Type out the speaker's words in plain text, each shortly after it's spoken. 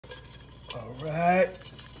All right,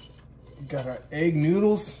 we got our egg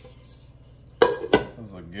noodles.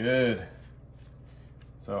 Those look good.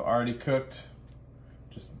 So already cooked,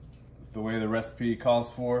 just the way the recipe calls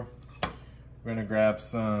for. We're gonna grab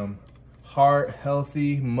some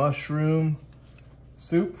heart-healthy mushroom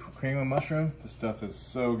soup, cream of mushroom. This stuff is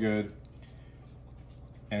so good.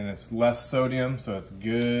 And it's less sodium, so it's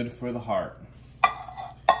good for the heart.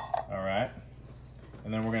 All right.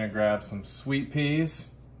 And then we're gonna grab some sweet peas.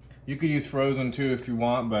 You could use frozen too if you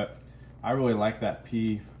want, but I really like that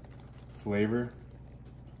pea flavor.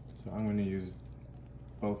 So I'm gonna use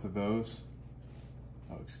both of those.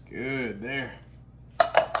 That looks good there.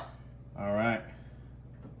 All right.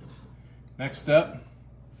 Next up,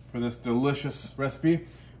 for this delicious recipe,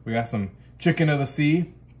 we got some chicken of the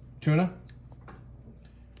sea tuna.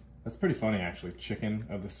 That's pretty funny actually, chicken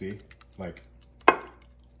of the sea. Like,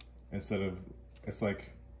 instead of, it's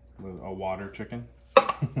like a water chicken.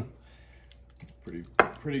 It's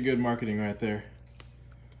pretty good marketing right there.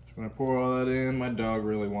 Just gonna pour all that in. My dog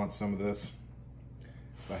really wants some of this,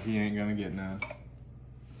 but he ain't gonna get none.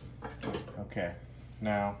 Okay,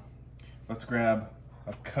 now let's grab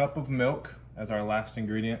a cup of milk as our last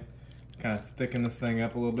ingredient. Kind of thicken this thing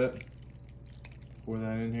up a little bit. Pour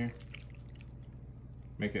that in here.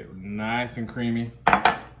 Make it nice and creamy.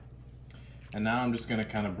 And now I'm just gonna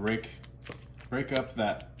kind of break up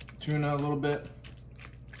that tuna a little bit.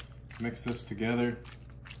 Mix this together.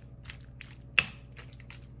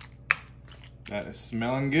 That is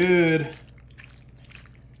smelling good.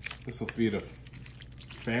 This will feed a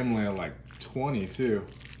family of like 20 too.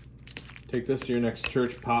 Take this to your next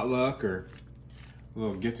church potluck or a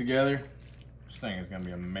little get together. This thing is gonna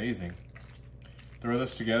be amazing. Throw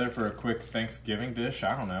this together for a quick Thanksgiving dish,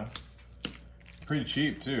 I don't know. Pretty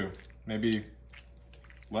cheap too. Maybe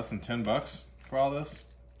less than 10 bucks for all this.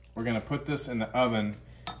 We're gonna put this in the oven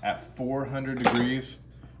at 400 degrees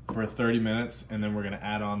for 30 minutes, and then we're gonna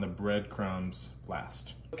add on the breadcrumbs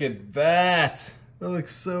last. Look at that. That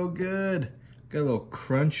looks so good. Got a little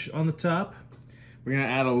crunch on the top. We're gonna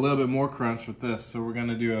add a little bit more crunch with this. So we're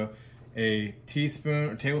gonna do a teaspoon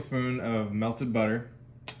or tablespoon of melted butter,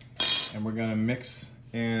 and we're gonna mix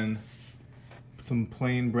in some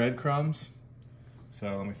plain breadcrumbs.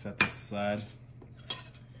 So let me set this aside.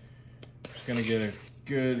 Just gonna get a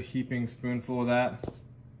good heaping spoonful of that.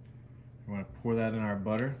 We wanna pour that in our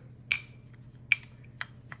butter,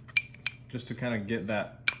 just to kind of get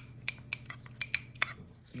that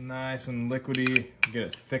nice and liquidy, get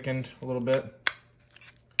it thickened a little bit.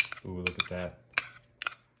 Ooh, look at that.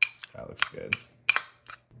 That looks good.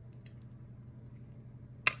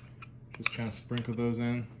 Just kind of sprinkle those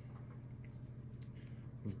in.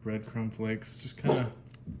 Those breadcrumb flakes. Just kind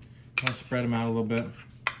of spread them out a little bit.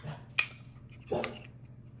 Kind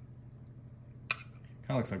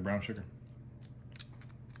of looks like brown sugar.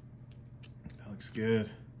 That looks good.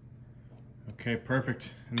 Okay,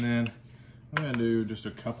 perfect. And then I'm gonna do just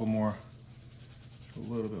a couple more, just a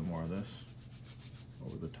little bit more of this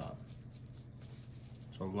over the top.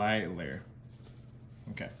 So light layer.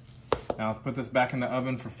 Okay. Now let's put this back in the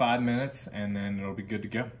oven for 5 minutes and then it'll be good to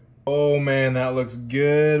go. Oh man, that looks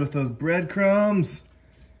good with those breadcrumbs.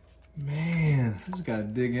 Man, I just gotta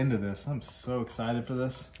dig into this. I'm so excited for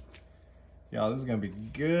this. Y'all, this is gonna be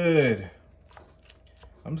good.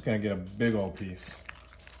 I'm just gonna get a big old piece.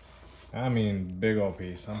 I mean, big old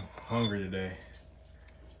piece. I'm hungry today.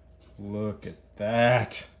 Look at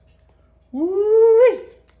that. Woo!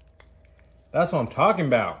 That's what I'm talking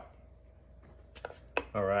about.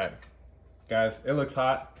 All right, guys, it looks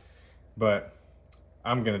hot, but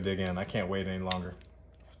I'm gonna dig in. I can't wait any longer.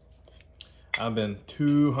 I've been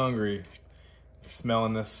too hungry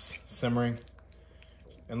smelling this simmering.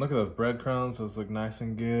 And look at those breadcrumbs. Those look nice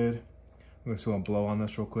and good. I'm just gonna blow on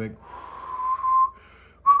this real quick.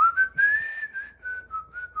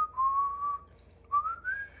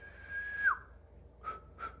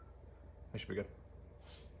 That should be good.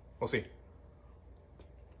 We'll see.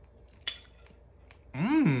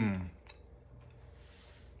 Mmm.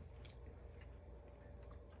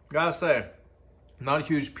 Gotta say, not a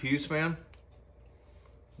huge peas fan,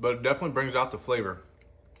 but it definitely brings out the flavor.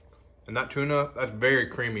 And that tuna, that's very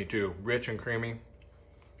creamy too, rich and creamy.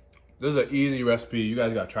 This is an easy recipe. You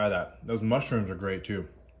guys gotta try that. Those mushrooms are great too.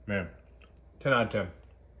 Man, 10 out of 10.